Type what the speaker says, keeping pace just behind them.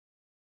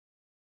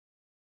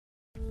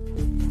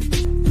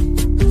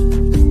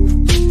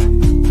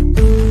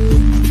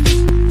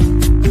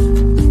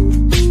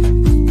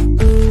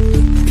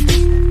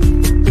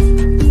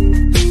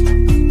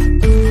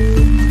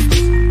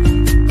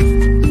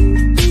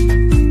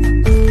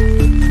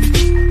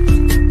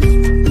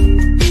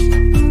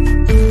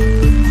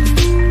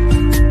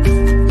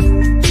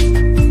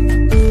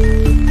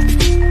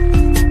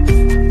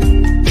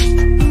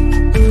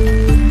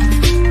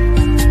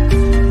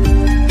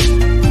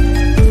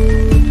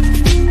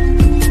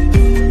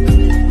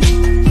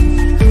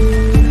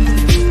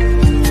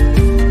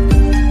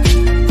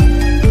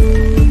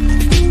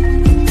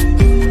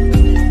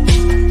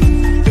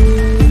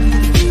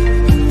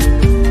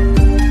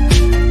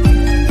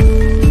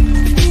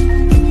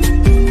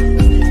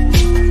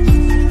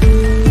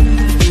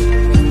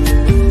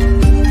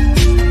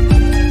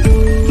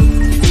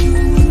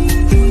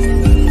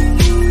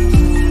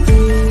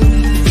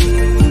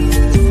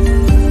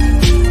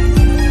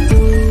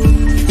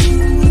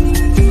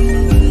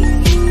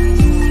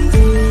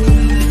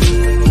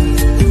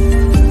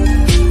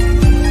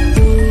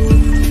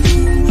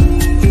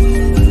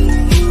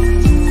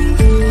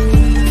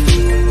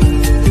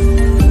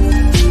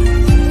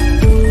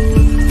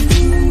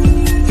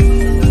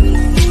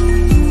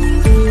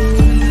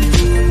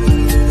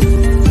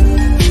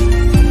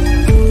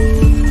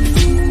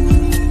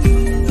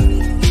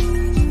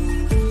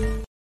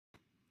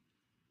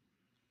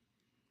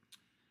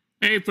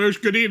folks,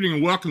 good evening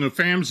and welcome to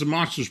Phantoms and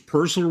Monsters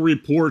Personal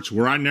Reports,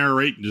 where I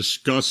narrate and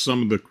discuss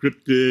some of the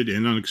cryptid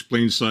and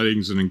unexplained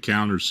sightings and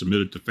encounters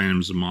submitted to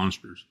Phantoms and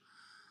Monsters.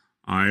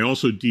 I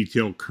also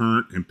detail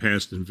current and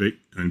past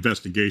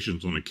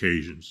investigations on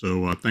occasion,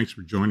 so thanks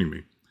for joining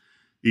me.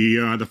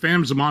 The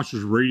Phantoms and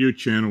Monsters radio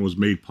channel was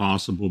made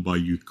possible by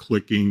you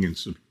clicking and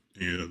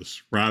the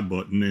subscribe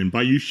button and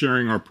by you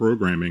sharing our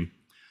programming.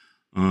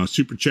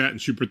 Super chat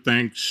and super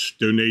thanks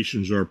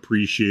donations are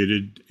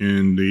appreciated,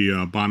 and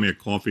the Buy Me a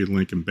Coffee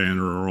link and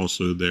banner are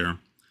also there.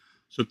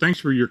 So thanks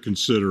for your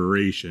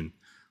consideration.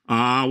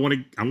 I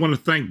want to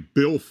thank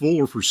Bill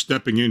Fuller for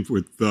stepping in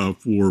for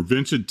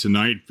Vincent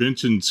tonight.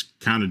 Vincent's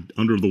kind of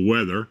under the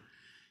weather,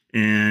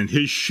 and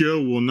his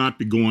show will not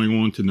be going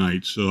on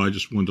tonight. So I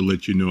just wanted to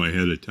let you know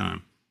ahead of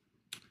time.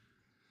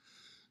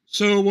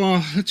 So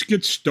let's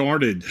get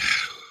started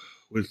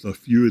with a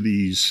few of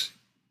these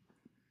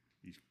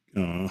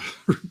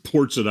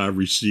reports that I've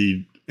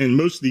received, and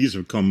most of these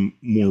have come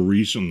more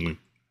recently.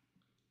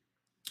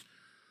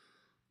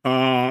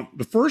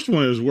 The first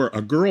one is where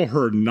a girl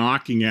heard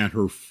knocking at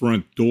her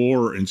front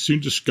door and soon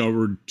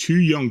discovered two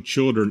young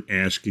children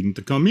asking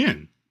to come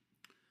in.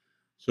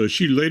 So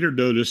she later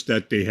noticed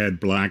that they had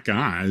black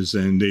eyes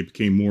and they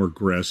became more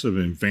aggressive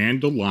and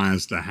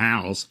vandalized the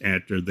house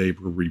after they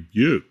were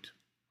rebuked.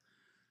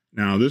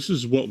 Now, this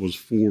is what was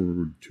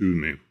forwarded to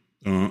me.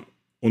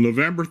 On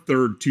November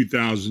 3rd,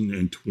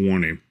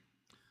 2020,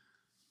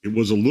 it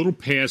was a little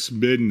past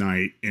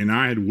midnight, and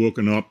I had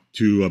woken up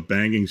to a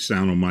banging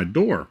sound on my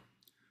door.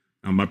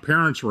 Now, my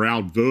parents were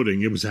out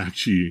voting. It was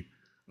actually,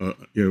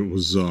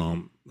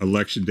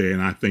 election day,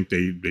 and I think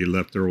they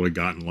left early,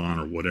 got in line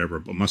or whatever,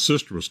 but my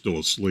sister was still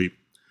asleep.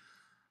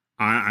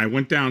 I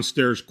went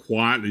downstairs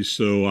quietly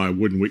so I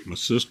wouldn't wake my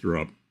sister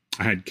up.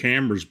 I had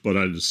cameras, but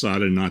I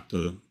decided not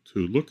to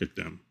look at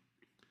them.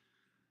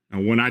 Now,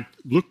 when I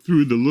looked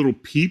through the little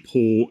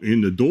peephole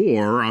in the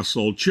door, I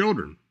saw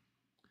children.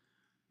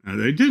 Now,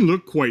 they didn't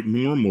look quite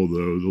normal,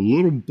 though. The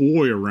little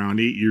boy, around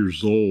 8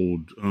 years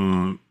old,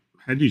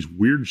 had these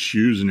weird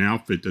shoes and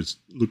outfit that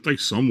looked like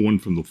someone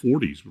from the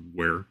 40s would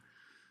wear.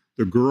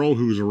 The girl,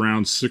 who was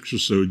around 6 or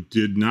so,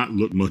 did not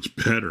look much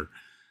better.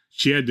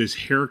 She had this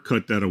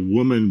haircut that a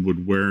woman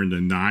would wear in the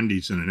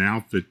 90s and an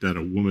outfit that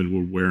a woman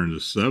would wear in the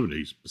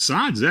 70s.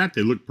 Besides that,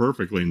 they looked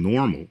perfectly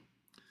normal.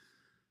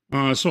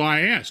 So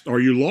I asked,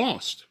 "Are you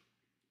lost?"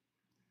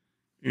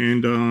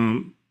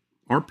 And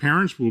our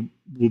parents will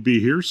be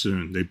here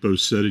soon. They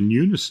both said in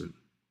unison.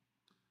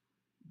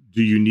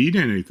 "Do you need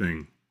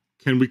anything?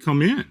 Can we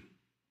come in?"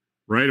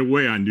 Right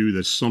away, I knew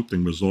that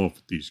something was off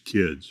with these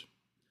kids.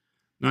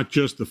 Not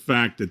just the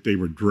fact that they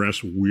were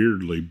dressed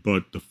weirdly,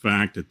 but the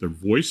fact that their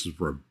voices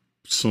were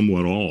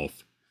somewhat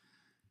off.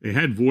 They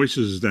had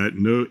voices that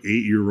no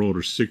 8-year-old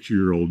or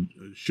 6-year-old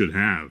should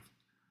have.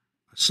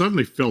 I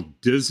suddenly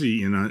felt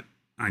dizzy, and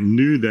I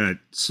knew that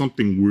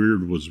something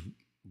weird was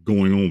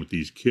going on with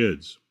these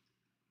kids.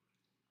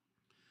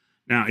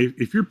 Now,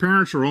 if your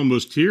parents are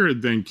almost here,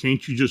 then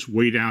can't you just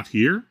wait out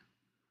here?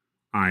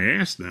 I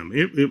asked them.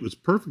 It was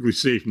perfectly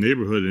safe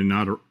neighborhood and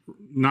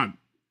not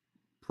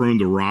prone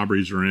to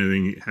robberies or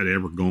anything had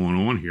ever gone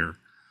on here.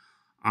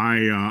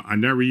 I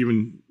never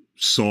even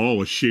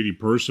saw a shady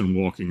person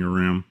walking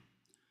around.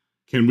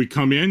 "Can we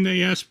come in?"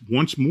 they asked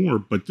once more,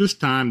 but this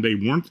time they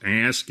weren't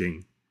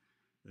asking.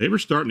 They were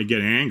starting to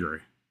get angry.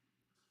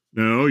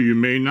 "No, you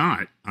may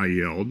not," I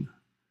yelled.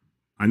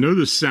 I know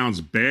this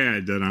sounds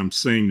bad that I'm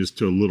saying this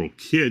to a little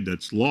kid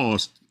that's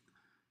lost,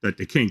 that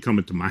they can't come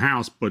into my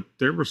house, but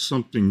there was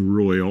something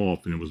really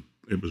off, and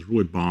it was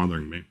really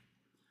bothering me.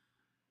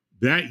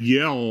 That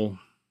yell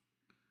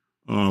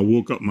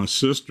woke up my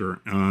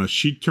sister.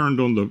 She turned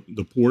on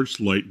the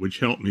porch light, which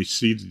helped me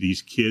see that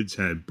these kids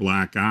had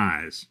black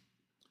eyes.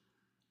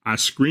 I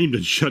screamed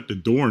and shut the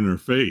door in their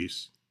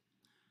face.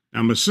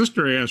 Now, my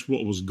sister asked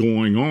what was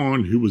going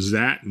on, who was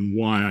that, and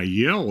why I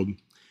yelled.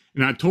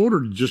 And I told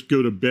her to just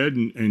go to bed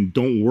and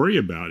don't worry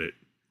about it.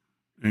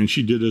 And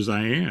she did as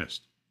I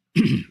asked.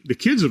 The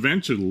kids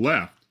eventually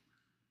left,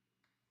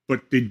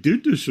 but they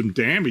did do some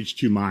damage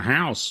to my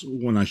house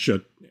when I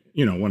shut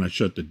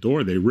the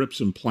door. They ripped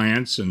some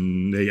plants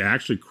and they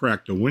actually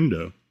cracked a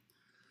window.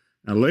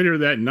 Now, later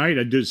that night,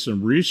 I did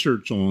some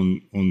research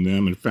on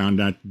them and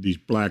found out that these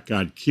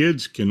black-eyed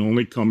kids can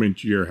only come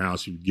into your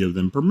house if you give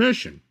them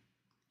permission.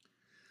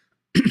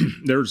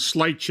 There's a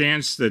slight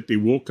chance that they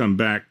will come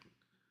back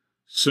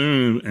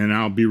soon, and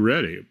I'll be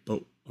ready.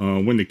 But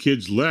when the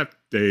kids left,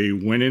 they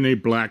went in a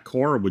black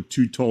car with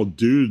two tall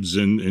dudes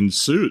in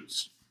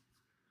suits.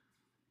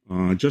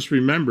 Just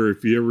remember,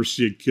 if you ever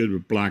see a kid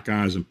with black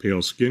eyes and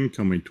pale skin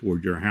coming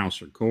toward your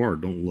house or car,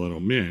 don't let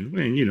them in.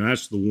 And,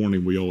 that's the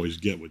warning we always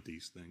get with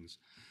these things.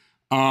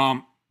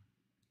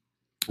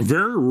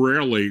 Very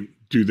rarely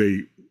do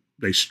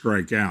they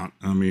strike out.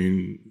 I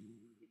mean,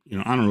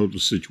 I don't know what the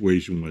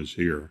situation was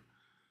here.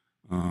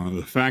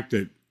 The fact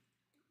that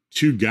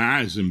two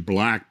guys in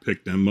black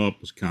picked them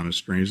up was kind of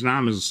strange. Now,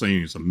 I'm not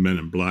saying it's a Men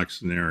in Black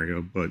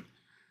scenario, but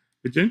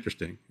it's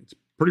interesting. It's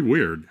pretty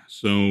weird.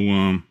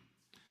 So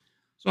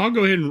So I'll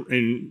go ahead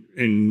and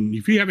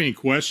if you have any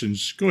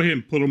questions, go ahead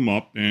and put them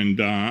up,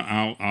 and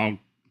I'll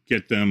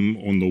get them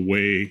on the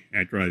way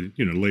after I,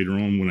 later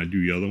on when I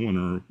do the other one,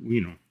 or,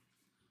 we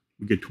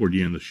get toward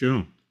the end of the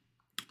show.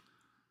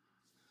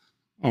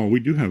 Oh,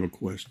 we do have a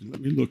question. Let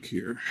me look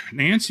here.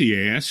 Nancy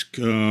asked,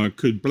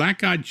 could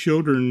black-eyed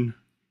children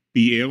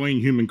be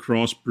alien human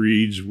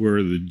crossbreeds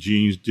where the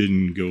genes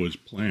didn't go as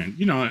planned?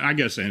 I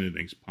guess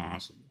anything's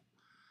possible.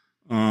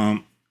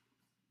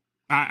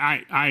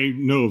 I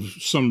know of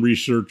some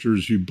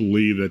researchers who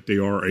believe that they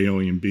are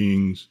alien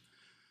beings,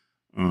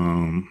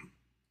 that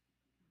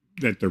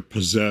they're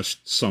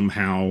possessed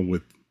somehow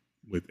with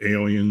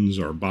aliens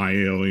or by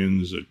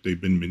aliens, that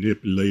they've been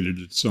manipulated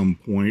at some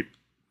point.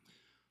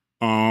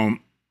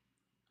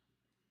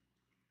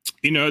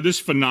 This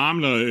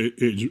phenomena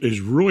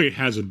is really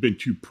hasn't been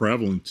too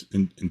prevalent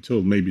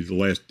until maybe the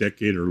last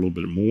decade or a little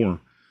bit more.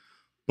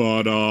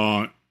 But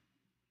I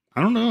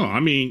don't know. I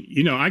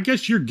mean, I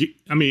guess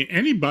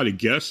anybody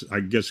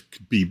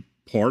could be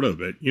part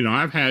of it.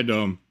 I've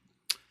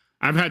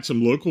had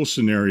some local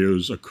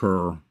scenarios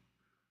occur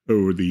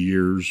over the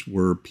years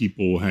where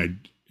people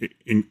had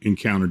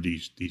encountered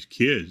these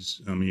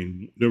kids. I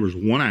mean, there was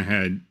one I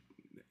had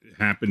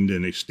happened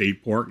in a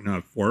state park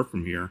not far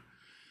from here.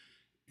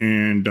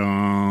 And,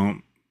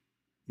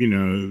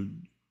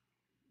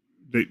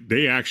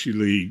 they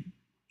actually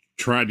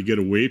tried to get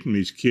away from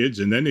these kids,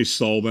 and then they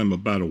saw them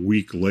about a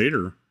week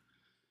later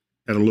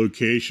at a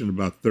location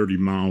about 30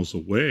 miles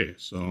away.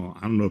 So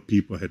I don't know if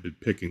people had been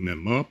picking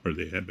them up or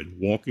they had been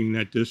walking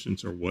that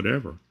distance or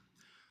whatever.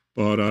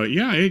 But,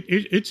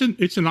 it's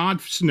an odd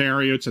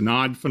scenario. It's an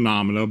odd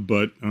phenomena,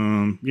 but, I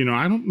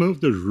don't know if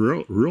there's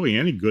really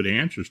any good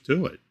answers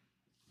to it.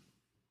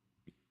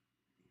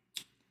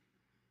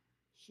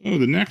 So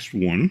the next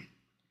one.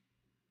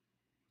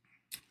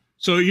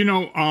 So,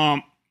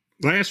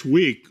 last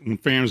week on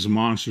Fans of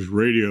Monsters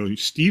Radio,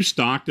 Steve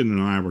Stockton and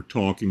I were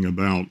talking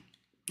about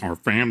our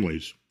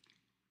families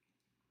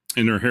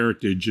and their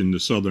heritage in the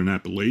Southern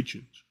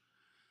Appalachians.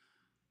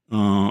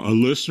 A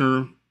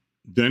listener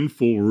then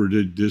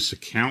forwarded this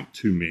account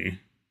to me.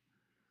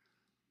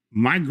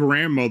 My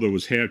grandmother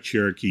was half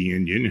Cherokee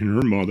Indian, and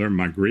her mother,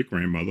 my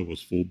great-grandmother,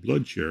 was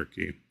full-blood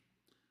Cherokee.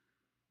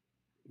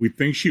 We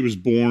think she was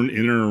born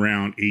in and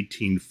around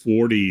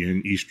 1840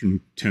 in eastern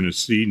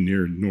Tennessee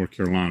near the North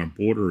Carolina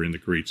border in the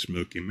Great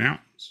Smoky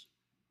Mountains.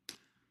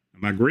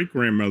 My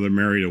great-grandmother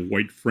married a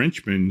white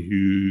Frenchman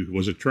who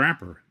was a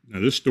trapper.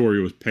 Now, this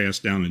story was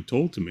passed down and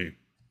told to me.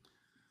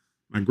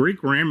 My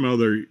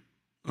great-grandmother,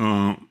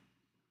 when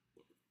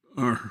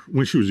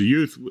she was a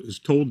youth, was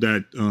told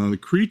that the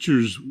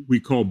creatures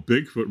we call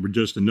Bigfoot were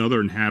just another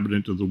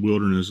inhabitant of the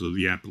wilderness of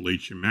the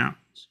Appalachian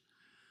Mountains.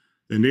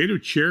 The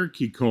native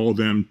Cherokee called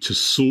them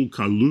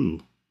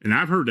Tsul'kalu', and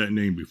I've heard that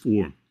name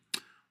before,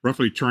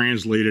 roughly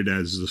translated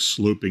as the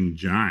sloping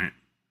giant.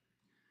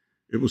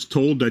 It was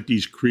told that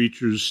these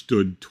creatures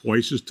stood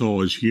twice as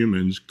tall as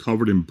humans,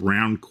 covered in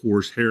brown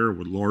coarse hair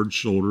with large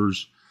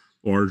shoulders,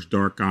 large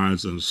dark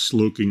eyes, and a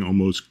sloping,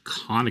 almost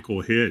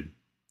conical head.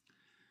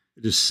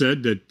 It is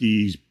said that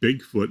these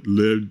Bigfoot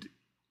lived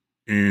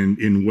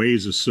in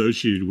ways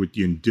associated with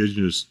the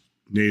indigenous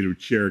native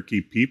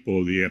Cherokee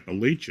people of the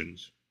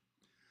Appalachians.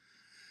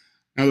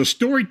 Now, the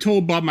story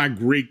told by my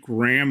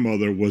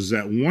great-grandmother was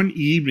that one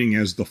evening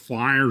as the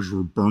fires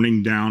were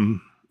burning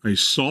down, a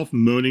soft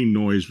moaning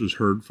noise was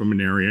heard from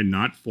an area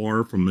not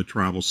far from the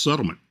tribal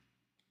settlement.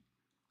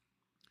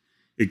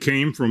 It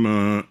came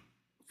from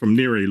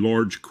near a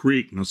large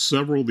creek. Now,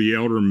 several of the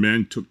elder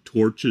men took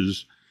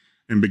torches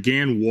and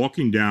began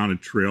walking down a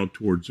trail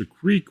towards the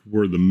creek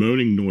where the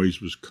moaning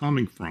noise was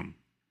coming from.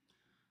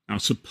 Now,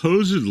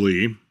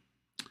 supposedly,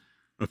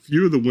 a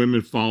few of the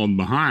women followed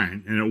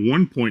behind, and at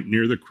one point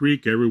near the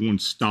creek, everyone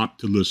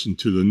stopped to listen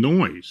to the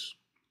noise.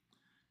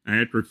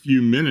 After a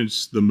few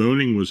minutes, the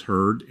moaning was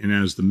heard, and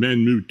as the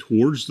men moved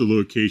towards the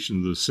location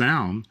of the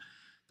sound,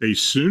 they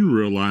soon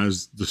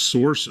realized the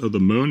source of the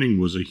moaning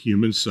was a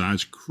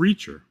human-sized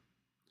creature.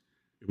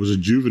 It was a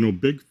juvenile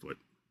Bigfoot.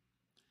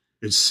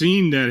 It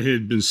seemed that it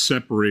had been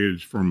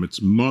separated from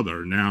its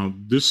mother. Now,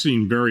 this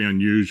seemed very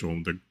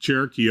unusual. The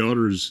Cherokee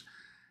elders,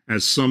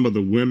 as some of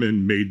the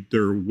women made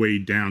their way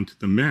down to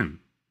the men.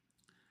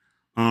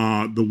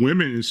 The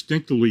women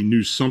instinctively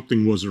knew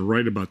something wasn't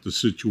right about the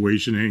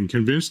situation and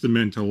convinced the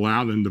men to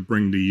allow them to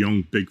bring the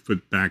young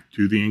Bigfoot back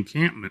to the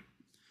encampment.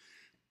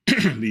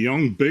 The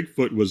young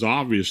Bigfoot was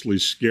obviously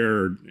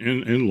scared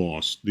and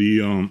lost.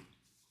 The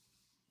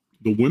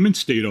women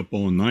stayed up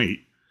all night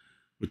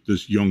with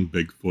this young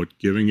Bigfoot,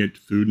 giving it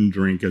food and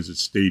drink as it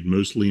stayed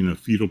mostly in a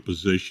fetal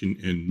position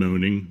and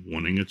moaning,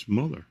 wanting its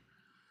mother.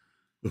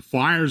 The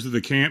fires of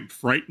the camp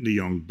frightened the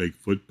young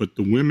Bigfoot, but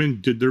the women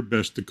did their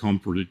best to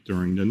comfort it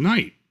during the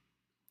night.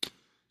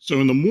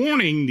 So in the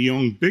morning, the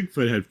young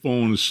Bigfoot had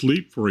fallen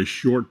asleep for a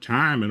short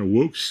time and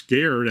awoke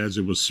scared as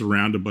it was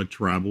surrounded by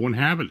tribal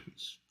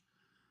inhabitants.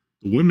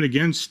 The women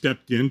again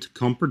stepped in to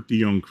comfort the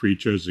young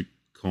creature as it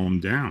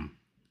calmed down.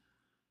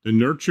 The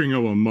nurturing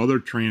of a mother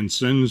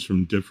transcends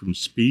from different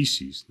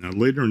species. Now,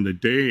 later in the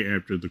day,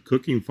 after the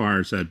cooking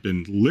fires had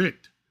been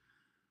lit,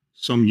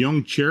 Some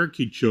young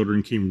Cherokee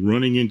children came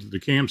running into the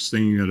camp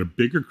saying that a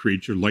bigger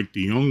creature like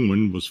the young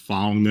one was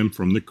following them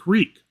from the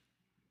creek.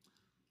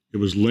 It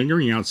was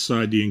lingering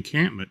outside the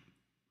encampment.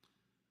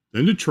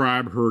 Then the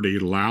tribe heard a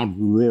loud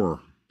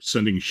roar,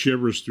 sending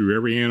shivers through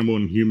every animal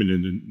and human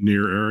in the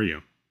near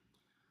area.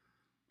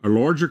 A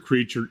larger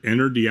creature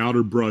entered the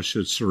outer brush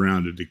that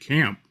surrounded the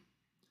camp.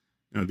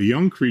 Now, the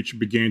young creature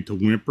began to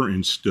whimper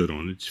and stood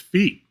on its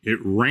feet. It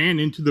ran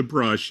into the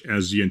brush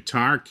as the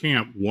entire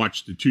camp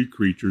watched the two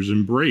creatures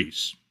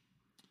embrace.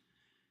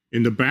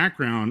 In the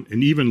background,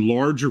 an even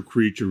larger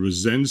creature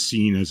was then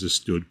seen as it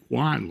stood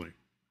quietly.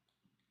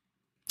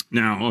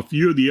 Now, a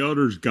few of the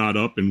elders got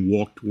up and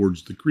walked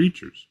towards the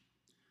creatures.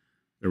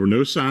 There were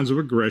no signs of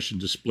aggression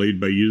displayed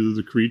by either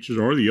the creatures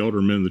or the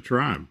elder men of the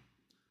tribe.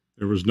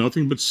 There was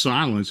nothing but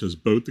silence as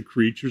both the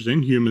creatures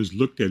and humans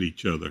looked at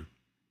each other.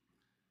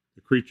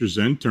 The creatures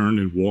then turned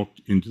and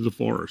walked into the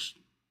forest.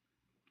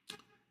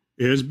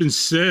 It has been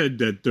said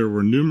that there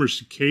were numerous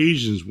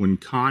occasions when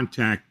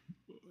contact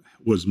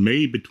was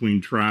made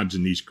between tribes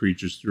and these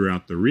creatures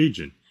throughout the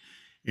region,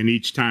 and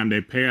each time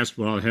they passed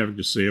without having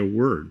to say a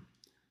word.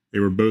 They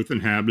were both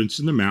inhabitants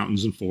in the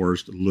mountains and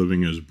forest,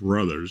 living as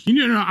brothers.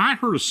 You know, I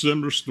heard a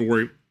similar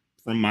story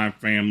from my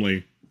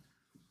family,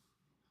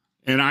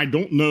 and I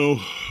don't know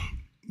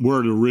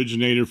where it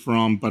originated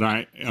from, but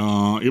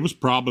it was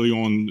probably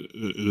on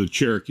the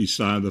Cherokee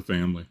side of the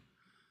family.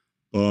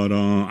 But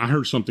I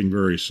heard something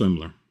very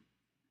similar.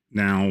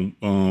 Now,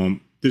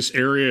 this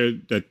area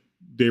that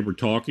they were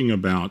talking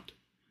about,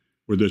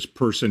 where this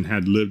person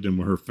had lived and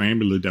where her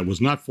family lived, that was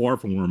not far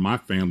from where my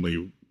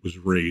family was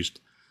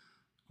raised.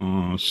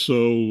 I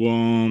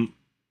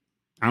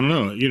don't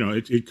know, you know,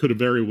 it could have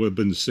very well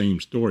been the same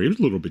story. It was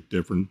a little bit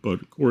different,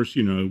 but of course,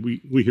 you know,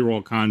 we hear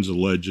all kinds of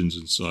legends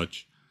and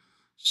such.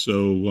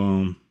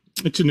 So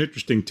it's an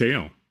interesting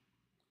tale.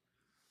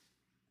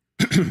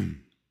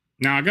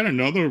 Now I got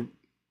another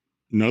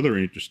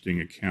interesting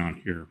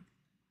account here.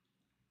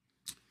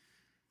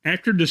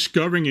 After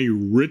discovering a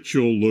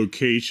ritual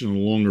location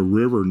along a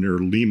river near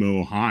Lima,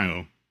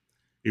 Ohio,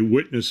 a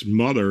witness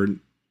mother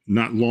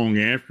not long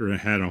after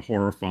had a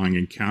horrifying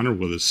encounter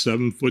with a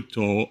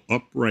 7-foot-tall,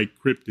 upright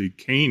cryptid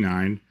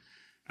canine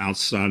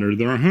outside of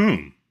their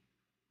home.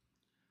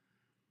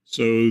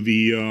 So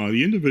the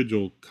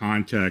individual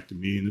contacted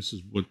me, and this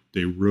is what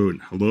they wrote.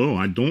 Hello,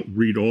 I don't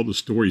read all the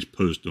stories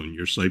posted on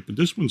your site, but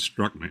this one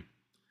struck me.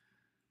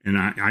 And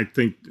I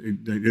think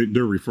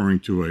they're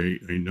referring to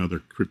another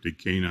cryptid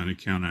canine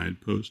account I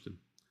had posted.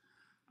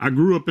 I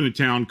grew up in a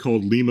town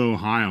called Lima,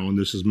 Ohio, and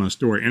this is my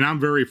story. And I'm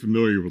very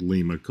familiar with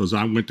Lima because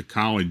I went to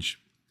college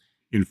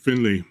in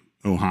Findlay,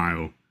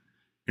 Ohio.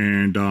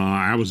 And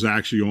I was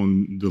actually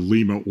on the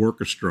Lima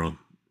Orchestra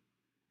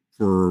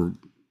for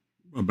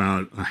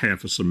about a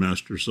half a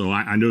semester. So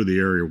I know the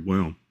area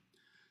well.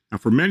 Now,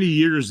 for many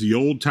years, the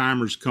old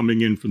timers coming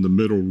in from the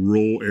middle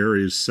rural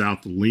areas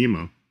south of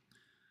Lima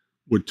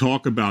would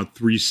talk about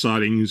 3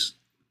 sightings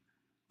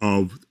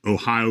of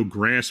Ohio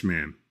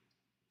grassman.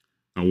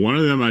 Now, one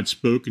of them I'd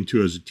spoken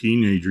to as a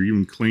teenager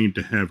even claimed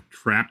to have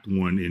trapped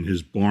one in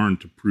his barn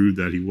to prove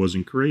that he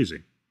wasn't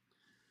crazy.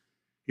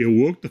 He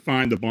awoke to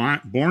find the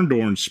barn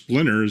door and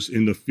splinters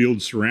in the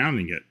field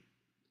surrounding it.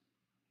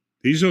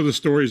 These are the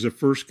stories that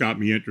first got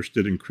me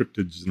interested in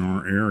cryptids in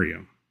our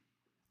area.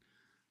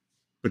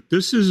 But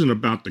this isn't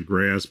about the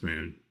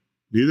grassman.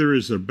 Neither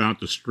is it about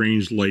the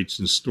strange lights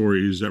and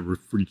stories that were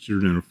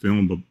featured in a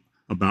film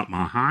about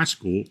my high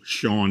school,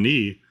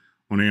 Shawnee,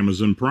 on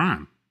Amazon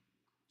Prime.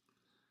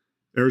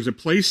 There is a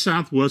place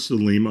southwest of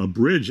Lima, a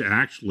bridge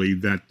actually,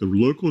 that the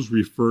locals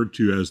referred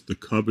to as the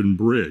Coven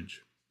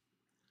Bridge.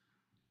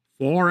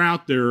 Far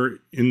out there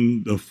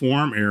in the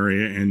farm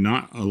area and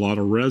not a lot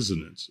of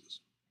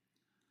residences.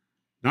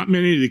 Not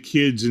many of the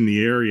kids in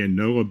the area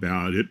know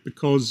about it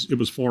because it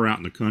was far out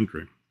in the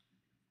country.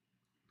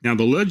 Now,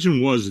 the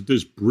legend was that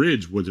this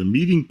bridge was a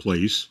meeting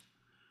place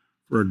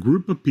for a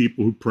group of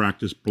people who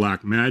practiced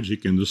black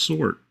magic and the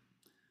sort.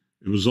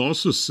 It was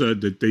also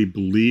said that they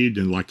believed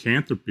in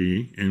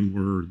lycanthropy and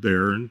were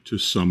there to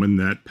summon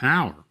that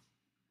power.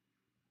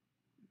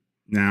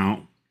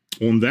 Now,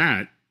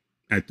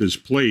 at this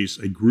place,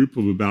 a group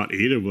of about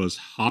 8 of us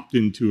hopped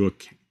into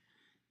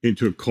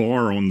a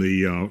car on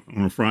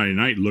a Friday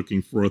night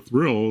looking for a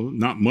thrill.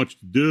 Not much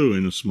to do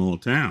in a small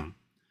town.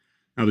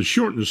 Now, to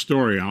shorten the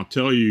story, I'll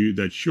tell you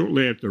that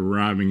shortly after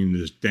arriving in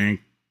this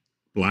dank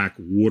black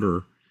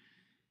water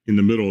in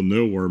the middle of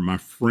nowhere, my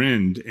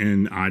friend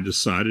and I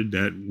decided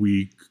that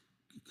we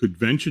could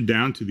venture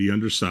down to the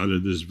underside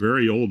of this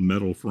very old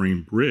metal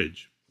frame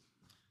bridge.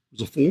 It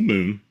was a full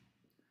moon,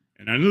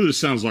 and I know this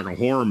sounds like a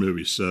horror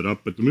movie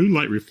setup, but the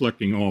moonlight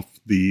reflecting off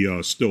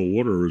the still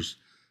water is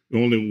the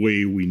only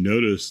way we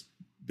noticed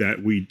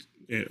that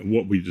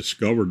what we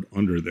discovered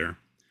under there.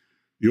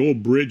 The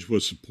old bridge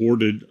was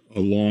supported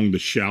along the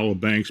shallow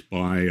banks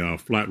by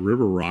flat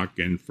river rock,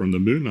 and from the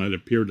moonlight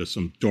appeared that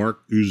some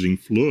dark oozing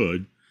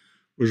fluid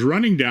was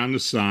running down the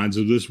sides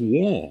of this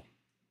wall.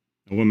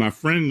 And when my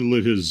friend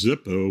lit his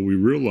Zippo, we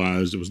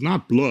realized it was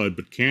not blood,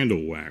 but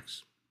candle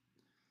wax.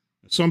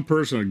 Some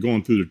person had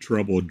gone through the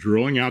trouble of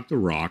drilling out the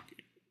rock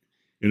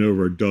in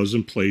over a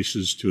dozen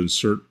places to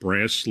insert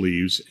brass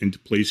sleeves and to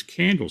place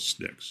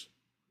candlesticks.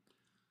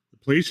 The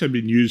place had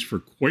been used for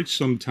quite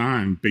some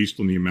time based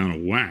on the amount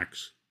of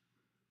wax.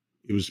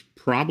 It was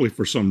probably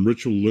for some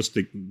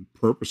ritualistic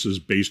purposes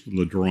based on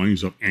the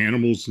drawings of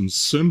animals and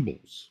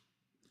symbols.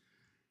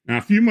 Now,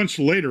 a few months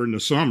later in the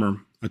summer,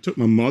 I took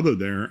my mother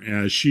there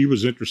as she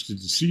was interested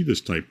to see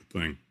this type of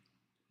thing.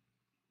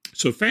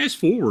 So fast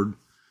forward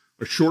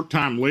a short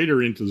time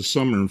later into the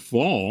summer and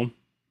fall,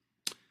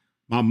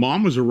 my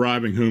mom was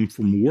arriving home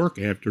from work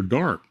after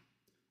dark.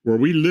 Where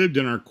we lived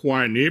in our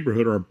quiet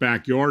neighborhood, our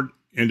backyard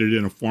ended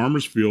in a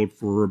farmer's field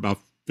for about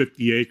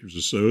 50 acres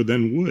or so,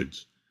 then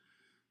woods.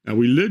 Now,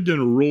 we lived in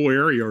a rural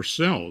area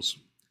ourselves.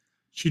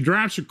 She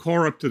drives her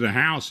car up to the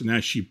house, and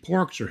as she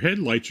parks, her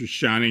headlights are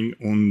shining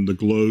on the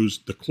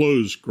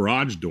closed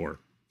garage door.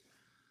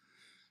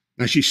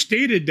 Now, she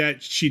stated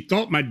that she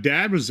thought my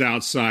dad was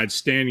outside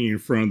standing in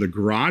front of the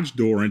garage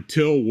door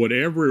until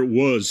whatever it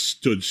was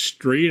stood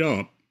straight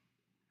up,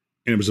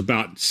 and it was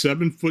about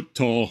 7 foot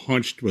tall,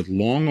 hunched with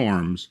long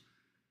arms,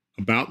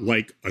 about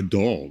like a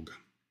dog.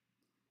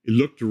 It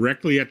looked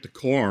directly at the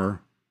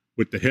car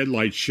with the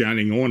headlights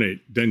shining on it,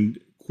 then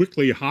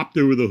quickly hopped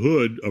over the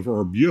hood of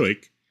our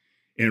Buick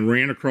and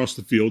ran across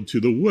the field to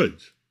the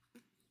woods.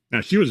 Now,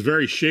 she was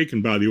very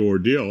shaken by the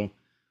ordeal.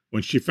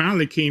 When she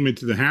finally came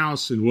into the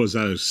house and was,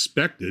 as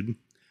expected,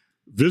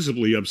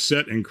 visibly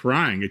upset and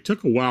crying, it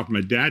took a while for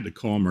my dad to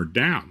calm her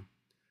down.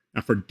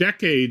 Now, for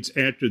decades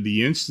after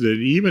the incident,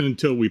 even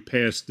until she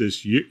passed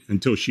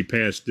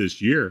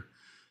this year,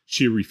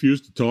 she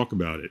refused to talk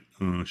about it.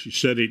 She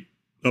said it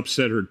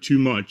upset her too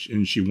much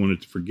and she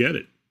wanted to forget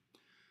it.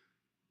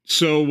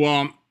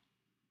 So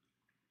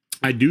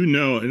I do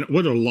know, and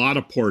what a lot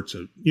of parts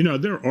of,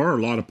 there are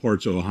a lot of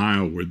parts of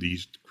Ohio where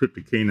these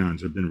cryptic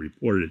canines have been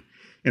reported.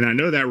 And I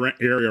know that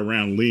area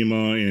around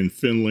Lima and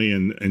Findlay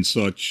and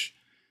such,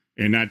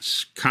 and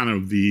that's kind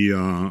of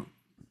the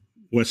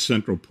west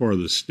central part of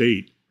the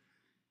state.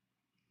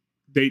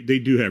 They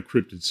do have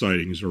cryptid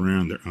sightings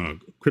around there,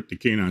 cryptic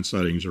canine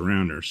sightings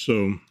around there.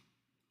 So,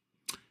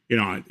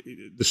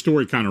 the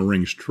story kind of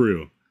rings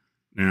true.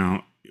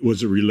 Now,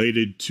 was it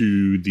related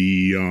to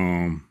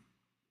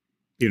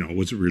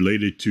was it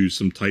related to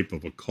some type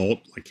of occult,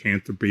 like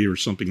lycanthropy or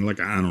something like,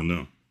 I don't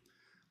know.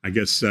 I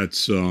guess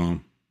that's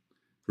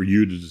for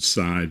you to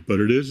decide, but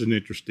it is an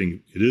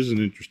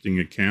interesting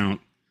account.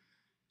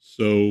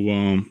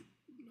 So,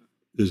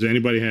 does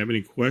anybody have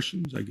any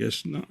questions? I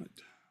guess not.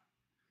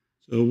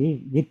 So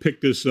we'll pick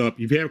this up.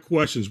 If you have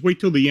questions, wait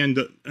till the end,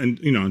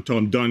 until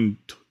I'm done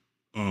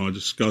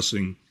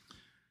discussing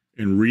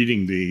and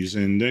reading these,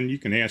 and then you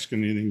can ask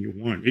anything you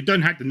want. It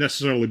doesn't have to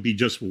necessarily be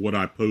just for what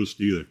I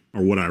post either,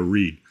 or what I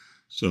read.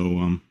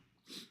 So,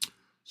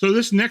 so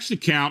this next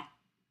account,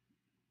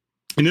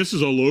 and this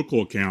is a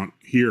local account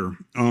here.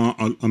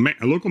 A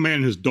local man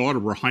and his daughter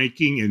were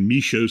hiking in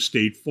Michaud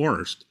State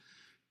Forest.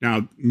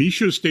 Now,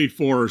 Michaud State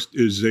Forest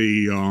is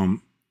a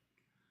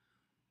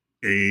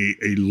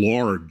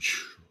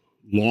large,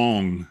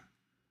 long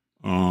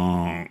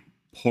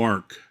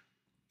park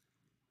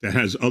that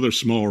has other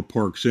smaller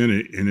parks in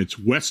it, and it's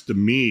west of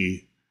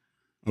me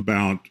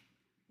about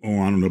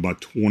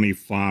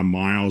 25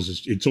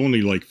 miles. It's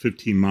only like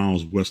 15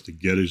 miles west of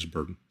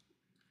Gettysburg.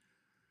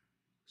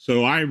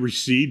 So I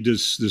received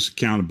this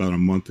account about a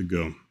month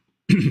ago.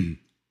 And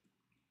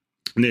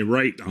they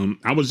write,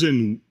 I was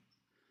in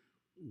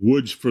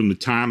woods from the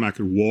time I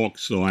could walk,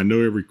 so I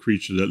know every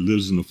creature that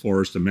lives in the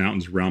forest and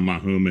mountains around my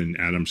home in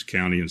Adams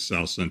County in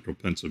south central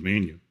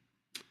Pennsylvania.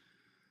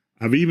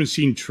 I've even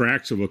seen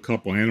tracks of a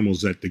couple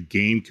animals that the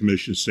Game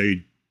Commission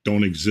say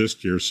don't exist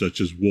here, such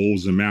as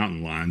wolves and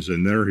mountain lions,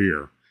 and they're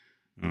here.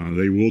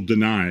 They will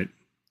deny it.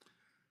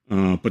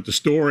 But the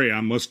story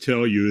I must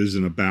tell you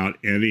isn't about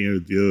any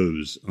of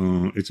those.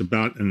 It's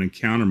about an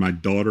encounter my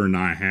daughter and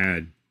I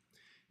had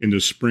in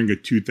the spring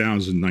of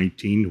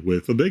 2019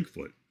 with a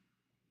Bigfoot.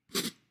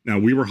 Now,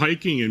 we were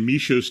hiking in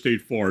Michaud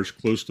State Forest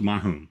close to my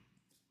home.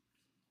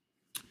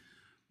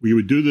 We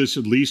would do this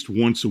at least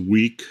once a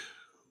week.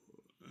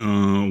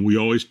 We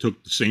always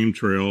took the same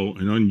trail,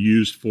 an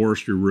unused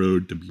forestry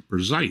road to be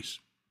precise.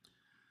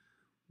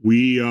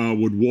 We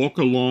would walk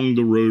along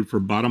the road for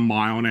about 1.5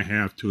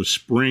 miles to a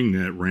spring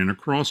that ran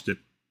across it.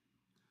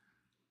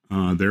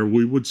 There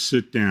we would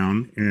sit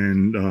down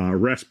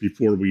and rest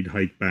before we'd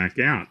hike back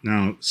out.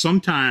 Now,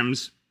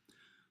 sometimes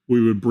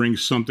we would bring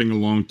something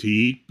along to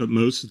eat, but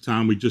most of the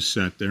time we just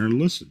sat there and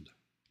listened.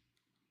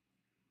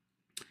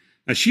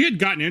 Now, she had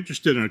gotten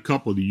interested in a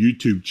couple of the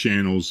YouTube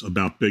channels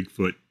about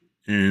Bigfoot,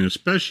 and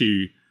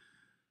especially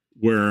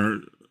where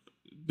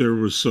there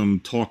was some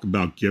talk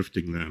about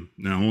gifting them.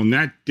 Now, on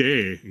that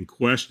day in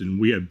question,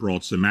 we had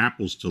brought some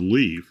apples to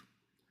leave.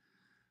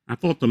 I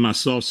thought to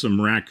myself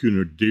some raccoon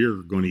or deer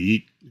are going to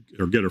eat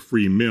or get a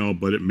free meal,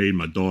 but it made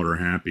my daughter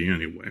happy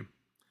anyway.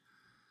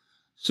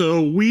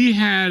 So we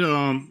had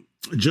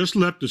just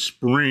left the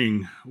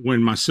spring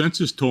when my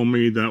senses told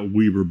me that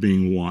we were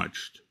being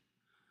watched.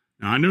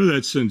 Now, I know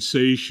that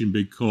sensation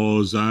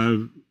because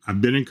I've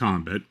been in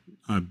combat.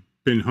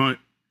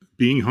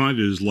 Being hunted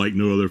is like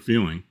no other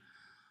feeling.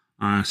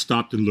 I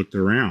stopped and looked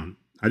around.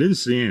 I didn't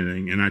see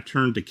anything, and I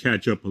turned to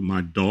catch up with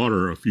my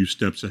daughter a few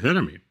steps ahead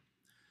of me.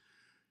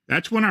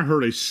 That's when I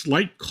heard a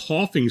slight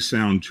coughing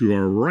sound to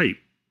our right.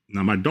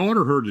 Now, my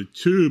daughter heard it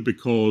too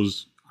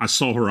because I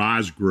saw her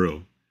eyes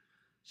grow.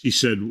 She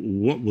said,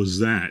 "What was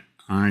that?"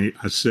 I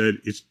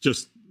said, "It's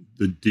just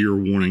the deer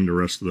warning the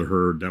rest of the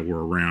herd that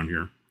were around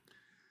here."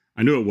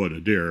 I knew it wasn't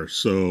a deer,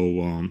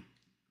 so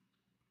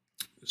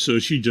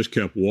she just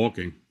kept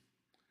walking.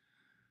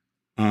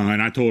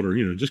 And I told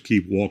her, just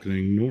keep walking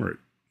and ignore it.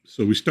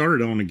 So we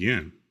started on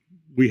again.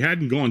 We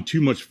hadn't gone too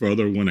much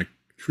further when a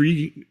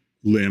tree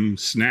limb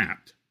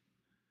snapped.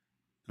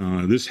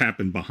 This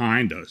happened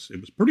behind us. It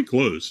was pretty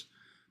close,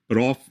 but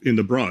off in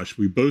the brush.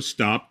 We both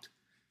stopped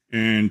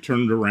and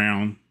turned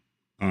around,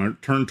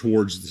 turned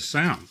towards the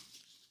sound.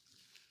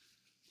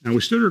 Now,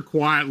 we stood there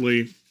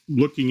quietly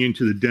looking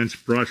into the dense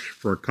brush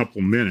for a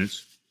couple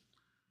minutes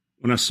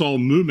when I saw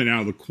movement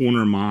out of the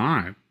corner of my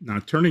eye. Now,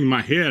 turning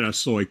my head, I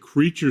saw a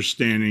creature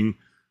standing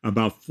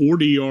about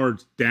 40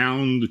 yards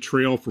down the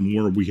trail from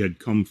where we had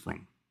come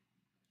from.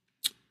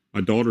 My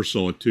daughter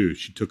saw it too.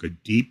 She took a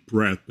deep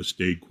breath but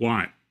stayed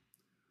quiet.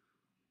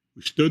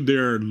 We stood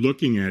there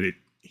looking at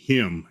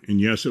him,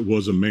 and yes, it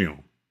was a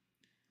male.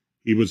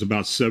 He was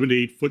about 7 to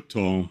 8 foot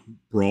tall,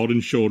 broad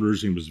in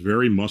shoulders, and was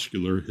very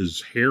muscular.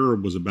 His hair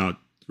was about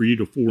 3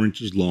 to 4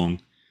 inches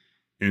long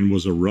and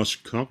was a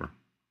rust color.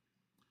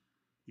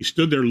 He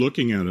stood there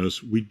looking at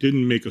us. We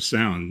didn't make a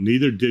sound.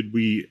 Neither did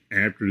we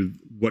after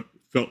what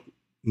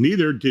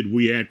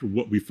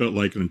we felt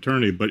like an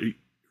eternity, but it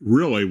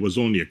really was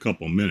only a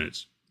couple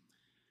minutes.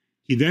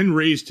 He then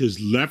raised his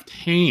left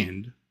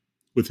hand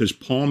with his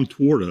palm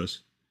toward us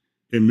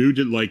and moved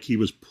it like he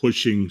was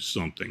pushing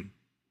something.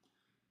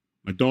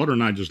 My daughter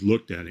and I just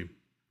looked at him,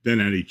 then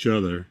at each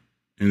other,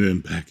 and then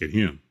back at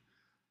him.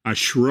 I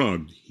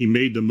shrugged. He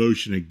made the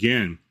motion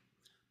again,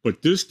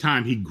 but this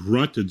time he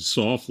grunted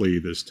softly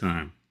this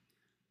time.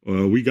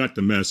 We got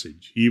the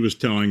message. He was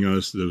telling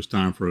us that it was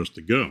time for us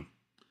to go.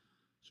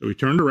 So we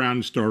turned around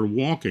and started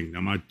walking.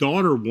 Now, my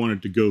daughter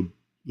wanted to go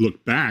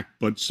look back,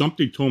 but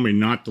something told me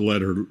not to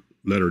let her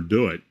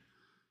do it.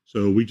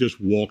 So we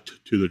just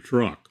walked to the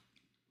truck.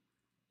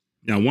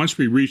 Now, once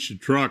we reached the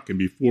truck and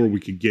before we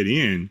could get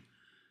in,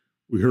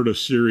 we heard a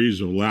series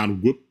of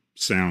loud whoop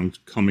sounds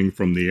coming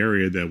from the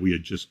area that we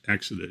had just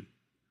exited.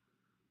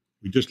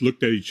 We just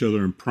looked at each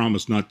other and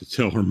promised not to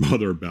tell her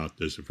mother about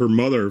this. If her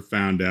mother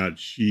found out,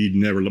 she'd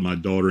never let my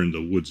daughter in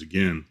the woods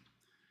again.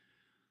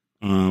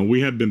 We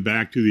have been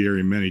back to the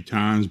area many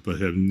times, but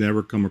have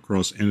never come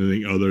across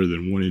anything other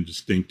than one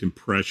indistinct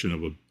impression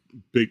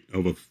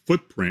of a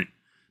footprint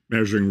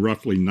measuring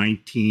roughly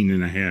 19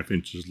 and a half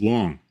inches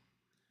long.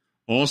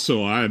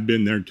 Also, I have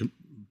been there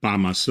by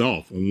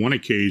myself. On one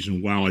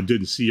occasion, while I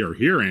didn't see or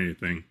hear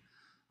anything,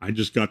 I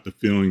just got the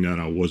feeling that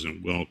I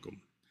wasn't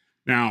welcome.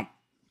 Now,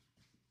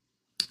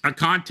 I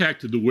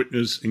contacted the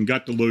witness and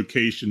got the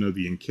location of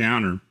the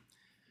encounter.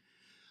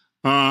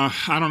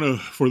 I don't know,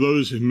 for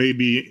those who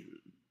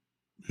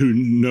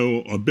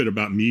know a bit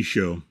about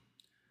Michaud,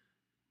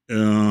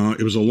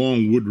 it was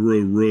along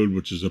Woodrow Road,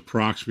 which is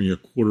approximately a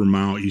quarter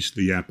mile east of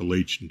the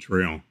Appalachian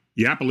Trail.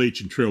 The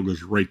Appalachian Trail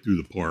goes right through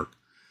the park.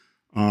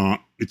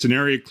 It's an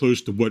area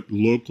close to what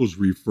locals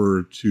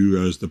refer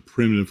to as the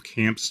primitive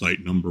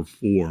campsite number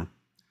 4.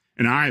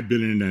 And I have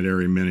been in that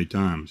area many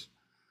times.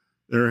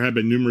 There have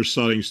been numerous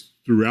sightings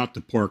throughout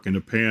the park in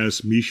the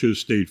past. Michaud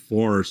State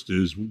Forest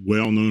is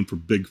well known for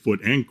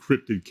Bigfoot and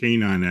cryptid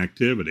canine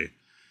activity.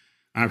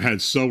 I've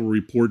had several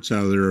reports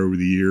out of there over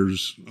the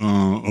years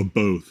of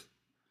both.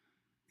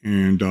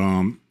 And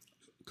a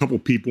couple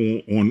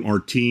people on our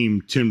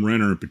team, Tim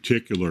Renner in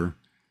particular,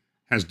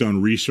 has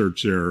done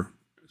research there.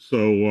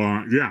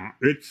 So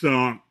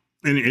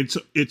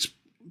it's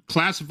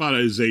classified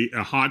as a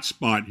hot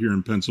spot here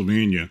in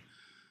Pennsylvania.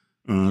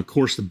 Of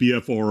course, the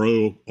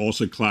BFRO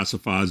also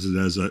classifies it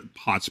as a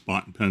hot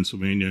spot in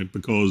Pennsylvania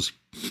because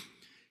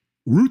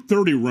Route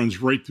 30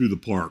 runs right through the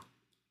park.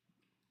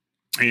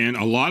 And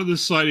a lot of the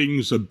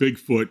sightings of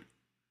Bigfoot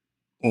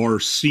are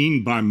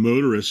seen by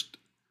motorists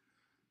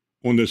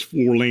on this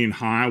 4-lane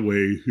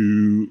highway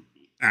who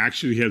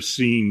actually have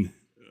seen,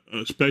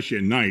 especially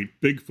at night,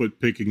 Bigfoot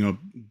picking up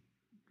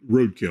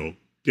roadkill,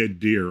 dead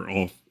deer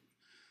off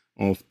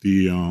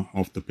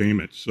the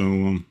pavement.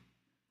 So,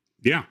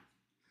 yeah.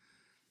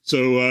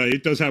 So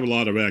it does have a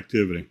lot of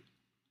activity.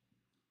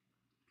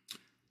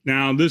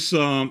 Now, this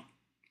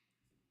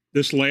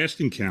last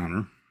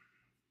encounter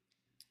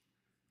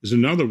is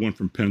another one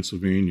from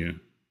Pennsylvania.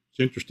 It's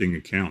an interesting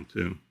account,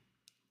 too.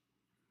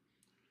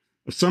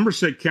 A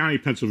Somerset County,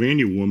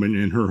 Pennsylvania woman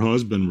and her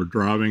husband were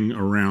driving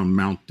around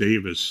Mount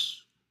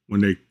Davis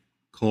when they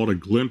caught a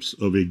glimpse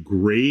of a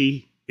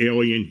gray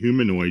alien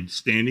humanoid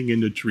standing in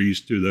the trees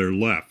to their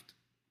left.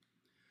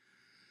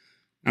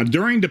 Now,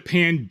 during the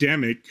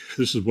pandemic,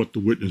 this is what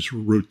the witness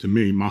wrote to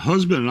me, my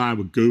husband and I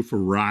would go for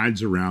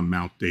rides around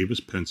Mount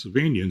Davis,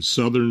 Pennsylvania, in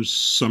southern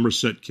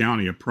Somerset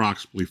County,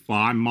 approximately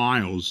 5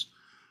 miles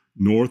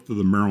north of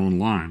the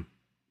Maryland line.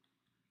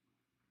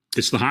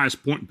 It's the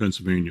highest point in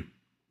Pennsylvania.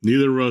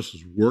 Neither of us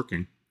was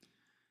working.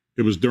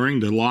 It was during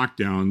the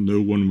lockdown.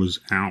 No one was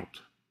out.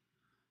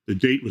 The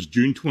date was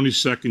June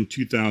 22nd,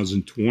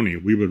 2020.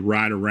 We would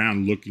ride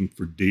around looking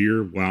for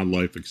deer,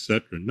 wildlife,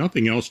 etc.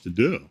 Nothing else to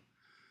do.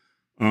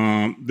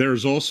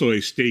 There's also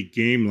a state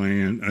game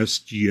land,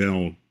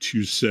 SGL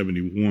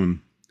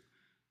 271.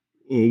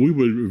 We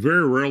would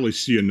very rarely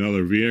see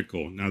another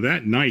vehicle. Now,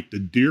 that night, the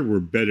deer were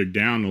bedded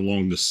down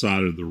along the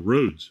side of the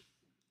roads.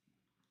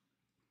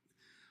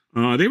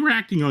 They were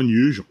acting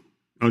unusually.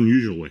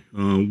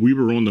 We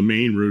were on the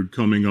main road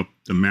coming up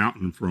the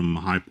mountain from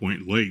High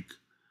Point Lake.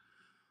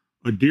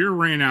 A deer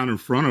ran out in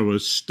front of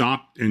us,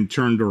 stopped and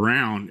turned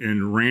around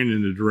and ran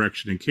in the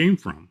direction it came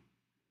from,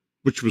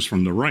 which was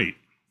from the right.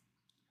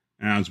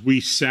 As we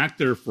sat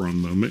there for a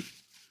moment,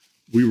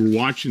 we were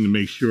watching to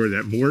make sure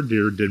that more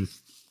deer didn't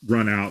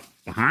run out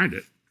behind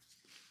it.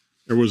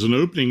 There was an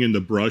opening in the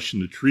brush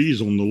and the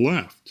trees on the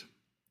left.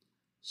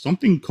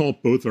 Something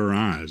caught both our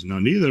eyes. Now,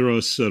 neither of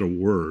us said a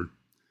word.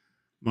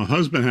 My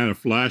husband had a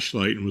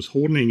flashlight and was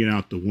holding it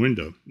out the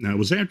window. Now, it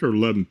was after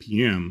 11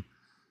 p.m.,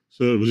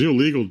 so it was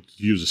illegal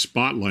to use a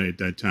spotlight at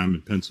that time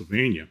in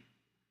Pennsylvania.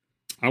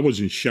 I was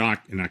in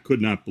shock, and I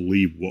could not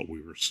believe what we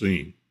were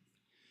seeing.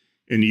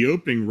 In the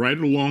opening, right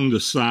along the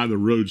side of the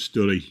road,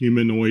 stood a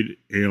humanoid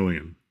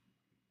alien.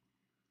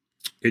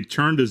 It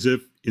turned as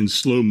if in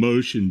slow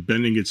motion,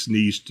 bending its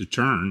knees to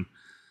turn,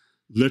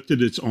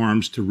 lifted its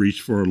arms to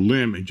reach for a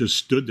limb, and just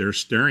stood there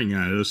staring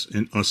at us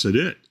and us at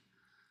it.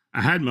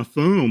 I had my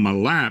phone on my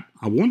lap.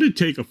 I wanted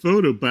to take a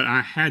photo, but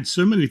I had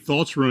so many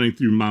thoughts running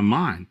through my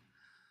mind.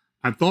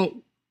 I thought,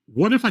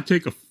 what if I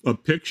take a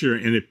picture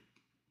and it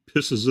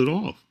pisses it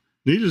off?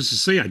 Needless to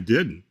say, I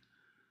didn't.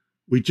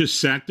 We just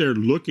sat there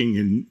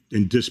looking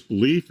in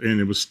disbelief,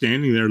 and it was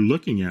standing there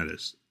looking at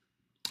us.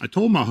 I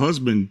told my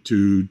husband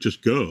to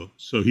just go,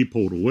 so he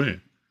pulled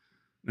away.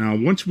 Now,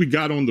 once we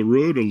got on the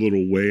road a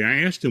little way,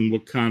 I asked him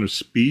what kind of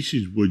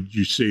species would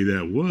you say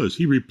that was.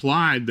 He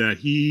replied that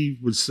he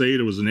would say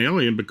it was an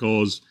alien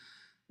because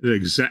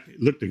it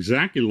looked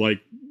exactly like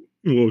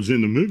what was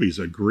in the movies,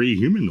 a gray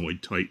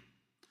humanoid type.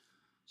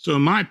 So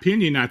in my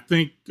opinion, I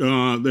think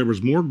there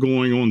was more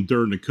going on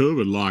during the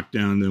COVID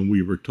lockdown than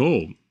we were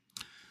told.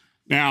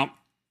 Now,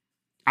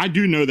 I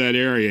do know that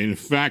area. In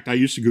fact, I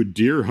used to go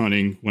deer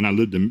hunting when I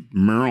lived in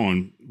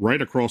Maryland,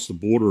 right across the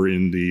border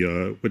in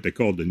the what they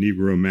called the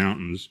Negro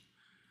Mountains.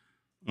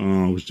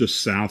 It was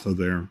just south of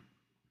there,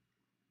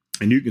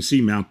 and you can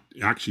see Mount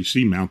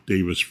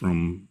Davis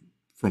from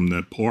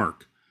that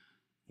park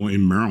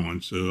in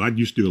Maryland. So I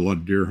used to do a lot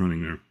of deer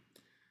hunting there.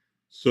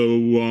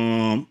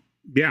 So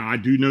yeah, I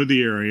do know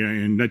the area,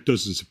 and that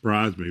doesn't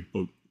surprise me.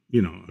 But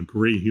you know, a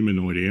gray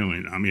humanoid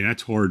alien. I mean,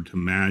 that's hard to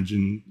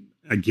imagine.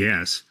 I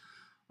guess.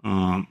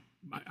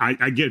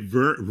 I get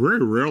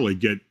very rarely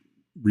get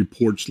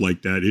reports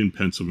like that in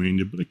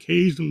Pennsylvania, but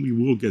occasionally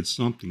we will get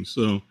something.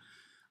 So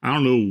I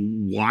don't know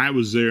why it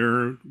was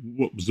there.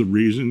 What was the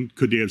reason?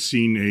 Could they have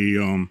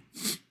seen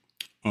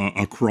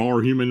a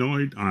crawler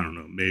humanoid? I don't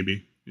know.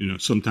 Maybe, you know,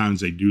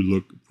 sometimes they do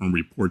look from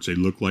reports. They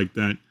look like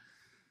that,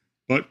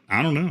 but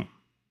I don't know.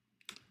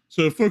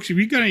 So folks, if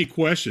you got any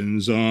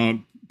questions,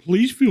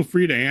 please feel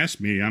free to ask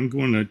me. I'm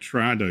going to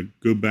try to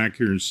go back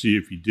here and see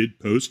if you did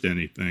post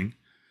anything.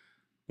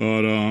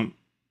 But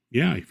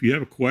yeah, if you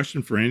have a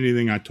question for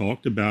anything I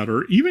talked about,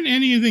 or even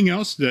anything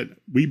else that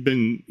we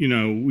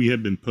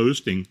have been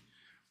posting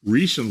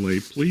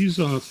recently, please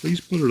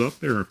put it up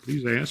there.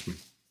 Please ask me.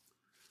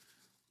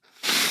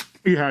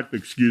 You have to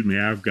excuse me.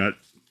 I've got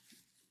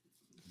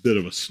a bit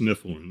of a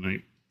sniffle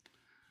tonight.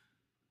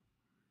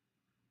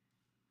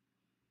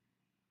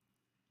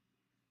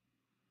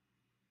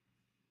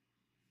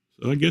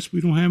 So I guess we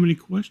don't have any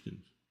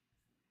questions.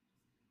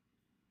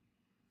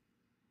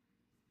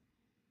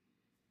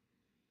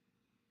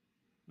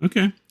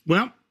 Okay,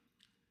 well,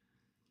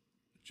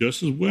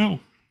 just as well.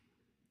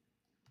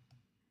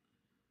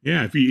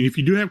 Yeah, if you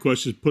do have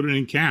questions, put it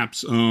in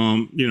caps.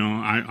 I'll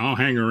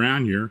hang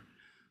around here.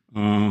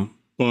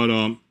 But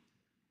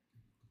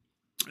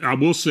I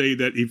will say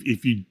that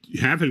if you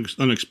have an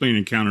unexplained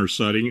encounter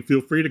sighting,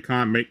 feel free to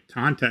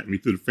contact me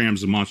through the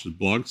Fams and Monsters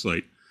blog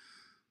site.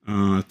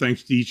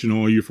 Thanks to each and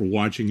all of you for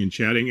watching and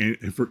chatting,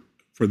 and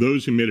for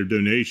those who made a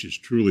donation, it's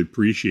truly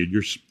appreciated.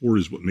 Your support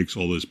is what makes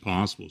all this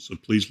possible. So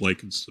please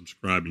like and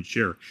subscribe and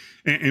share.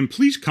 And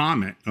please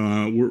comment.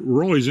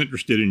 We're always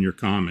interested in your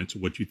comments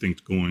of what you think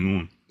is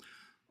going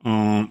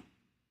on.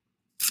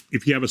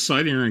 If you have a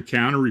sighting or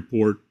encounter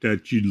report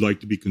that you'd like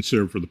to be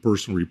considered for the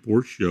personal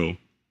report show,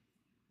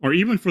 or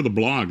even for the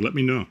blog, let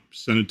me know.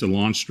 Send it to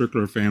Lon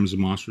Strickler at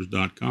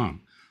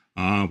famsandmonsters.com.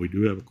 We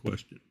do have a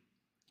question.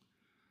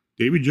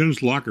 David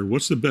Jones Locker,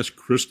 what's the best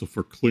crystal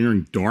for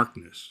clearing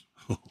darkness?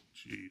 Oh,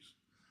 jeez.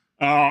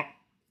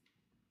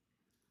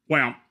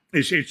 Well,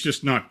 it's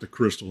just not the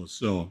crystal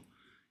itself.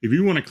 If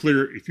you want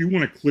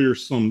to clear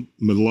some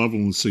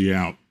malevolency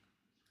out,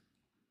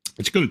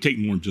 it's going to take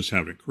more than just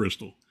having a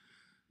crystal.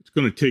 It's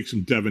going to take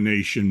some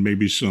divination,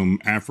 maybe some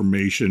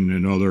affirmation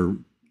and other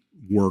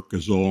work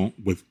as all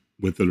with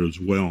it as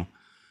well.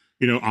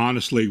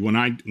 honestly, when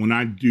I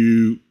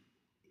do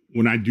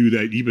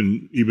that,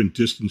 even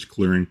distance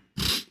clearing,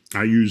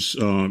 I use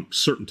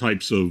certain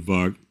types of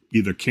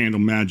either candle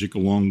magic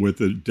along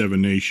with it,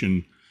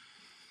 divination,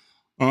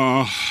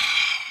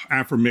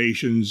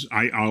 affirmations.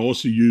 I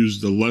also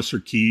use the lesser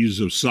keys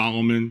of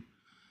Solomon.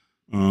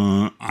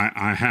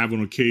 I have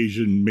on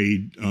occasion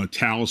made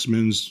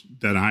talismans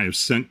that I have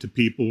sent to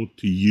people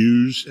to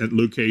use at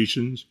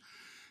locations.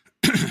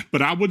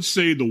 But I would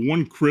say the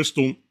one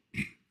crystal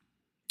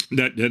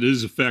that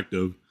is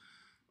effective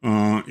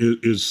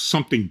is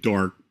something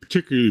dark,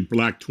 particularly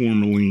black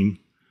tourmaline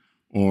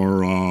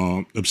or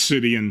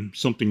obsidian,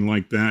 something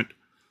like that.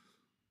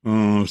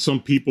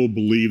 Some people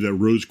believe that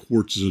rose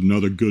quartz is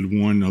another good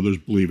one. Others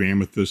believe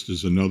amethyst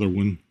is another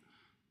one.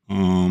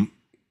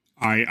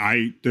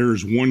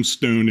 There's one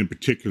stone in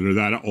particular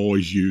that I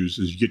always use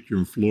is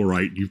yttrium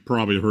fluorite. You've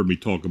probably heard me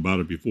talk about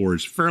it before.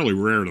 It's fairly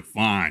rare to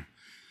find,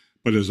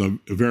 but it's a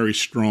very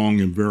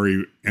strong and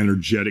very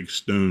energetic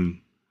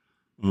stone.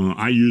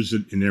 I use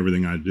it in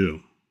everything I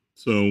do.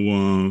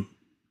 So,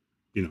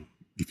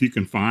 if you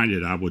can find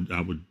it, I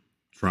would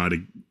try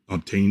to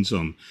obtain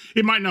some.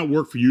 It might not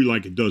work for you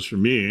like it does for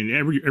me, and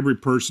every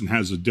person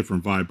has a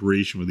different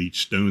vibration with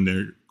each stone,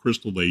 their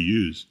crystal they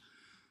use.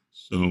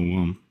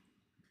 So,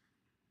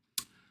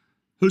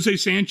 Jose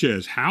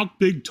Sanchez, how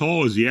big,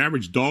 tall is the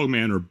average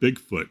dogman or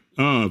Bigfoot?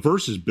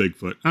 Versus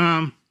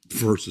Bigfoot.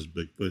 Versus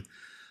Bigfoot.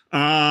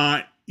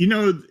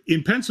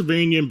 In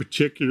Pennsylvania in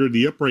particular,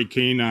 the upright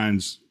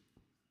canines,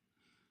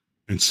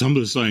 and some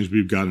of the sightings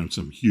we've gotten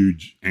some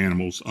huge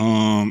animals,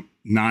 9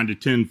 to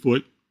 10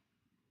 foot.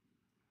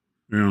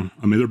 Yeah,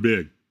 I mean, they're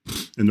big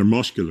and they're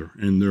muscular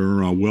and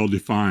they're well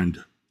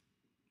defined.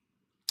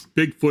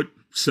 Bigfoot,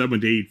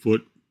 7 to 8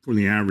 foot for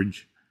the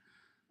average.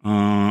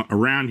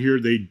 Around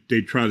here, they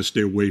try to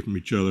stay away from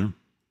each other.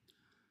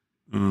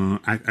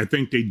 I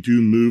think they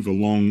do move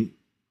along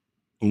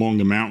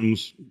the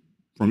mountains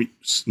from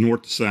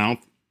north to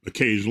south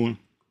occasionally.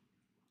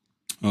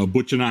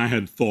 Butch and I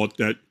had thought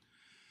that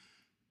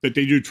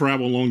they do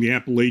travel along the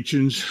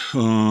Appalachians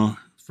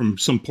from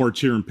some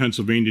parts here in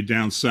Pennsylvania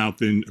down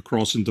south and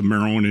across into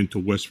Maryland into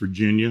West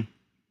Virginia.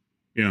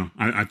 Yeah,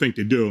 I think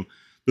they do.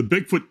 The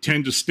Bigfoot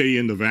tend to stay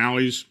in the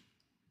valleys.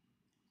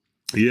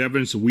 The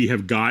evidence that we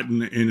have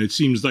gotten, and it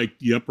seems like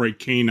the upright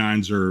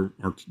canines or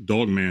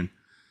dogman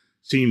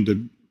seem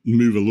to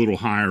move a little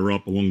higher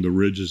up along the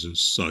ridges and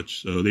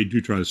such. So they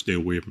do try to stay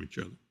away from each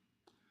other.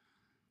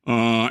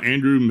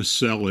 Andrew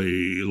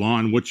Maselli,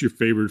 Lon, what's your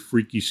favorite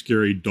freaky,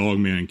 scary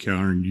dogman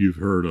encounter you've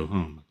heard of?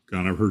 Oh my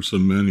God, I've heard so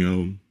many of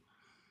them.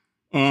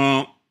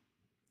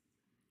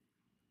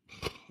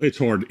 It's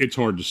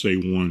hard to say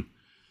one.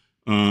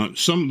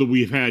 Some that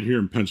we've had here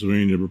in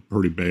Pennsylvania were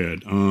pretty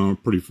bad,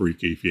 pretty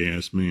freaky, if you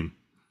ask me.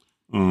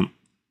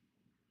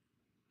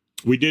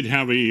 We did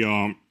have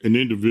an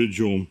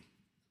individual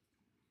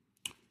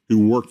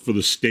who worked for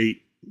the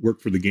state,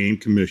 worked for the game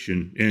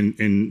commission,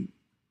 and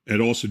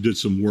also did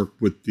some work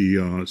with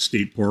the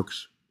state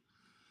parks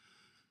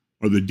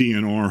or the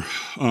DNR.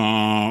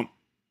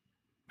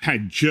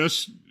 Had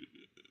just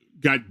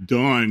got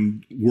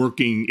done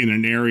working in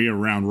an area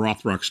around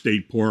Rothrock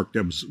State Park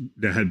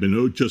that had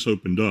been just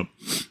opened up,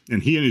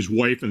 and he and his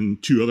wife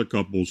and 2 other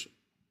couples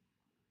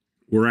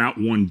were out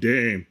one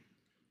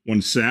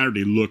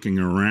Saturday looking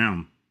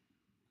around,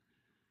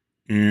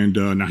 and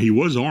now he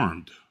was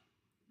armed,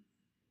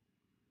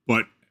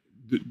 but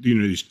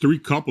these 3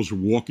 couples were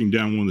walking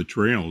down one of the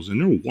trails,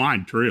 and they were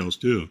wide trails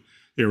too.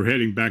 They were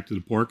heading back to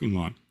the parking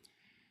lot,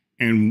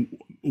 and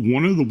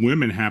one of the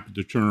women happened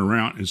to turn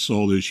around and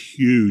saw this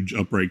huge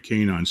upright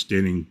canine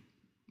standing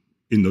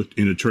in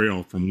the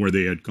trail from where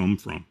they had come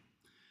from.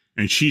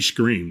 And she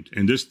screamed,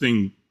 and this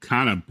thing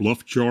kind of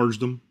bluff charged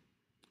them,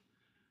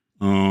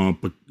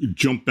 but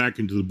jumped back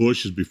into the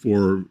bushes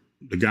before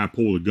the guy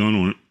pulled a gun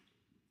on it.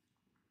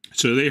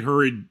 So they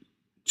hurried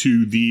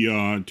to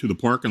the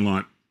parking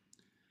lot.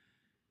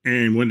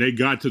 And when they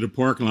got to the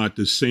parking lot,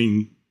 the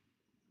same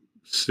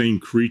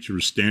creature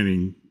was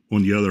standing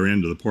on the other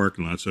end of the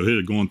parking lot. So it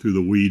had gone through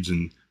the weeds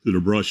and through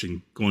the brush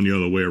and gone the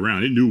other way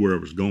around. It knew where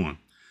it was going.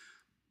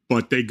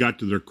 But they got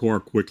to their car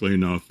quickly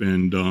enough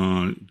and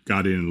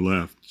got in and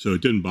left. So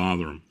it didn't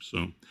bother them.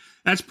 So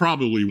that's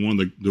probably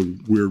one of the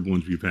weird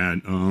ones we've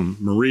had.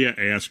 Maria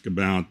asked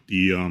about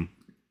the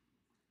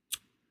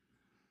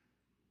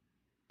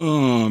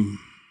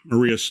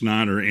Marla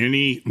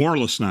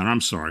Snyder,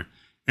 I'm sorry.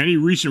 Any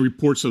recent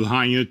reports of the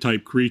hyena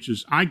type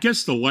creatures? I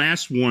guess the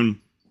last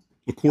one,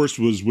 of course,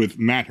 was with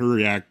Matt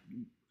Huriak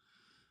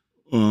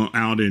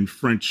out in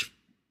French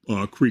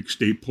Creek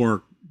State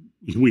Park.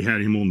 We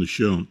had him on the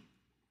show.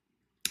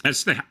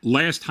 That's the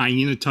last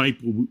hyena type,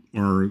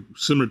 or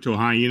similar to a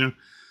hyena,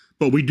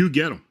 but we do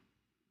get them.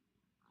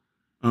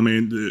 I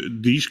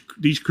mean,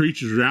 these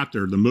creatures are out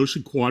there. They're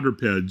mostly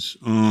quadrupeds,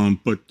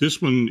 but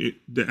this one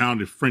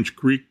out at French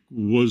Creek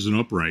wasn't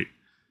upright.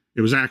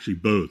 It was actually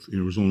both.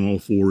 It was on all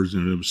fours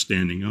and it was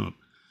standing up.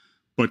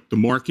 But the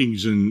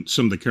markings and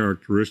some of the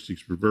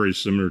characteristics were very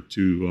similar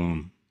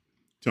to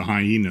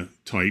hyena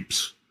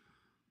types.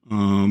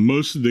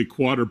 Most of the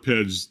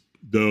quadrupeds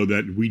though,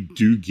 that we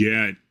do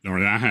get, or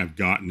that I have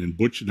gotten, and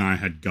Butch and I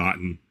had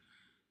gotten,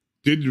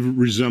 did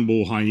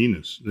resemble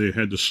hyenas. They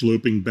had the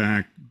sloping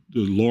back,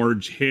 the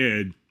large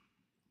head,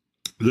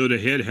 though the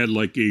head had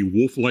like a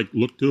wolf-like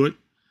look to it,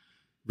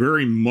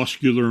 very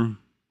muscular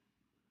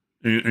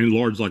and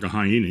large like a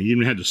hyena. It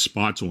even had the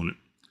spots on it.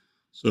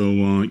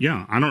 So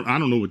yeah, I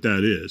don't know what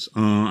that is.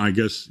 I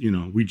guess, you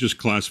know, we just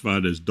classify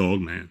it as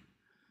dogman.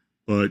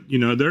 But, you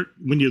know,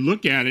 when you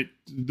look at it,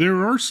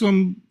 there are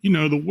some, you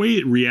know, the way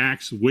it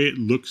reacts, the way it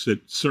looks at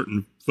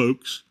certain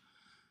folks,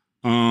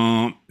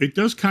 it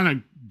does kind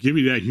of give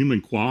you that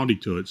human quality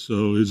to it.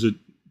 So is it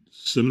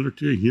similar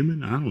to a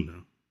human? I don't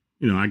know.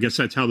 You know, I guess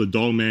that's how the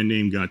dogman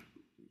name got,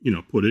 you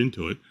know, put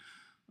into it.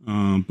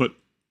 But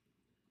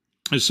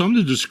some of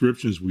the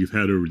descriptions we've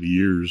had over the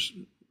years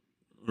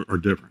are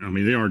different. I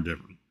mean, they are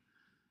different.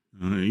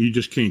 You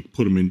just can't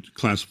put them in,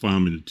 classify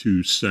them into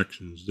two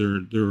sections.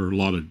 There are a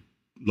lot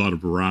of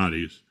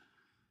varieties.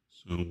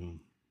 So,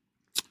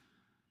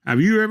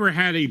 have you ever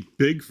had a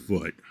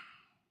Bigfoot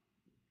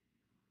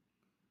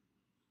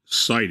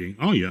sighting?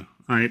 Oh yeah,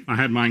 I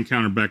had my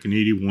encounter back in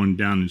 '81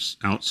 down in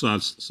outside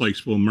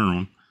Sykesville,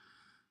 Maryland.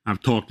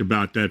 I've talked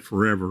about that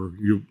forever.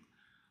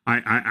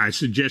 I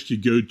suggest you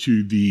go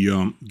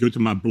to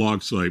my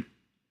blog site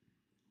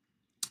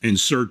and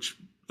search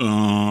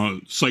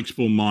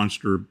Sykesville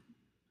Monster,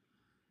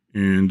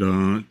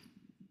 and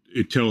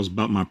it tells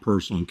about my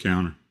personal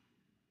encounter.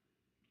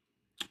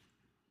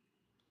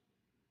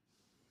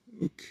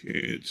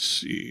 Okay, let's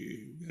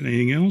see. Got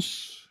anything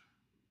else?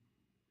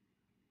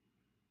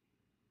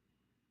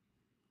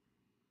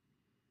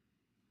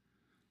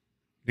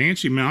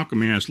 Nancy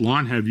Malcolm asked,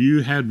 Lon, have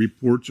you had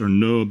reports or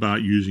know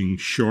about using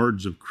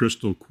shards of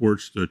crystal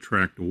quartz to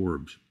attract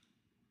orbs?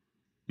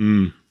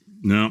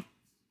 No.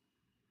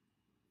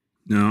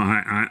 No,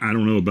 I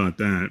don't know about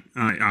that.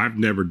 I've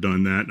never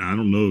done that. I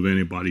don't know of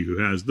anybody who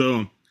has,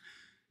 though.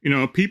 You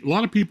know, a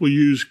lot of people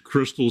use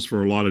crystals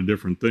for a lot of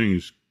different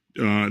things.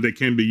 They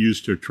can be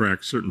used to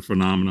attract certain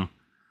phenomena.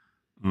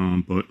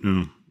 But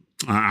no,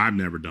 I've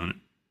never done it.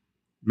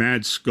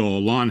 Mad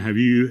Skull, Lon, have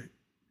you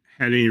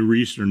had any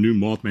recent or new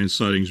Mothman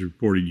sightings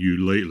reported to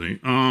you lately?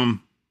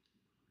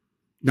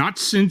 Not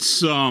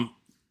since, no,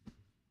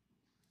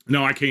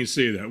 I can't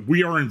say that.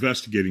 We are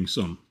investigating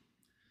some.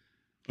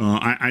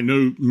 I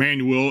know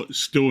Manuel is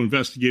still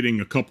investigating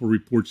a couple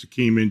reports that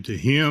came into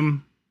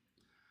him.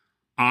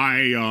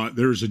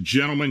 There's a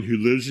gentleman who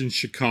lives in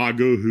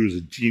Chicago who's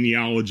a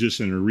genealogist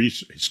and a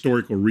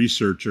historical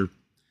researcher.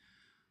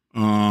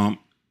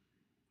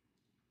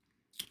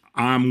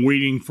 I'm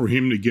waiting for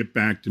him to get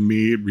back to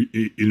me.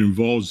 It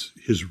involves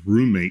his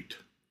roommate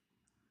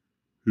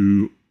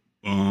who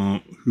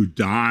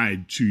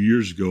died 2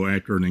 years ago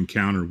after an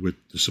encounter with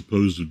the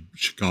supposed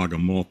Chicago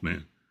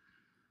Mothman.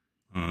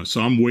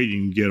 So I'm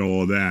waiting to get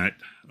all of that.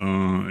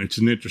 It's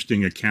an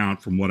interesting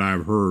account from what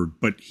I've heard,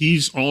 but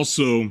he's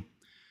also,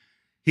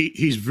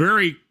 he's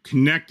very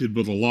connected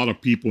with a lot of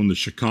people in the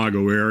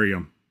Chicago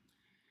area.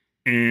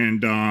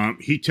 And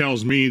he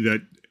tells me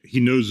that he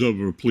knows of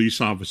a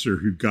police officer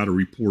who got a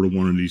report of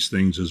one of these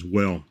things as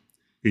well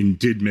and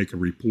did make a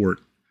report.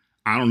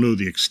 I don't know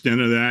the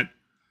extent of that.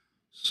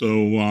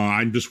 So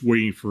I'm just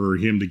waiting for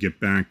him to get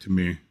back to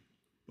me.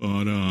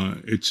 But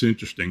it's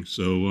interesting.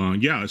 So,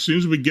 yeah, as soon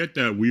as we get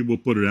that, we will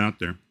put it out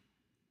there.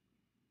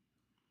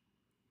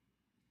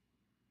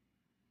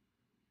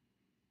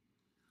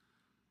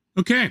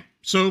 Okay,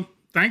 so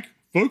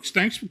folks,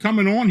 thanks for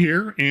coming on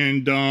here.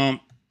 And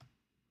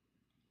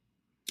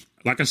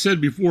like I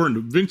said before,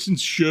 in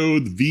Vincent's show,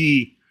 the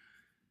V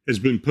has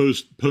been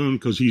postponed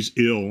because he's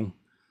ill.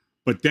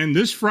 But then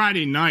this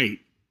Friday night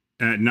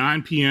at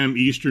 9 p.m.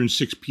 Eastern,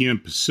 6 p.m.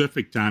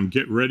 Pacific time,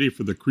 get ready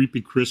for the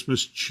Creepy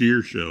Christmas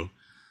Cheer Show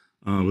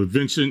with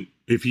Vincent,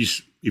 if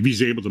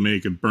he's able to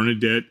make it.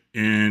 Bernadette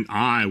and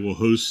I will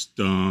host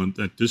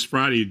that this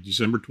Friday,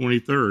 December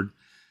 23rd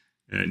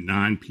at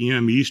 9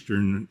 p.m.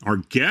 Eastern. Our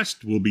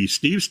guest will be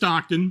Steve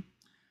Stockton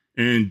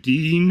and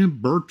Dean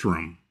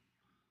Bertram.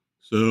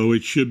 So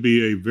it should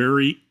be a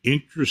very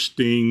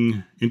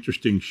interesting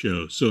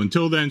show. So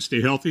until then,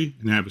 stay healthy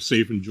and have a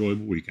safe,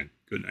 enjoyable weekend.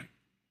 Good night.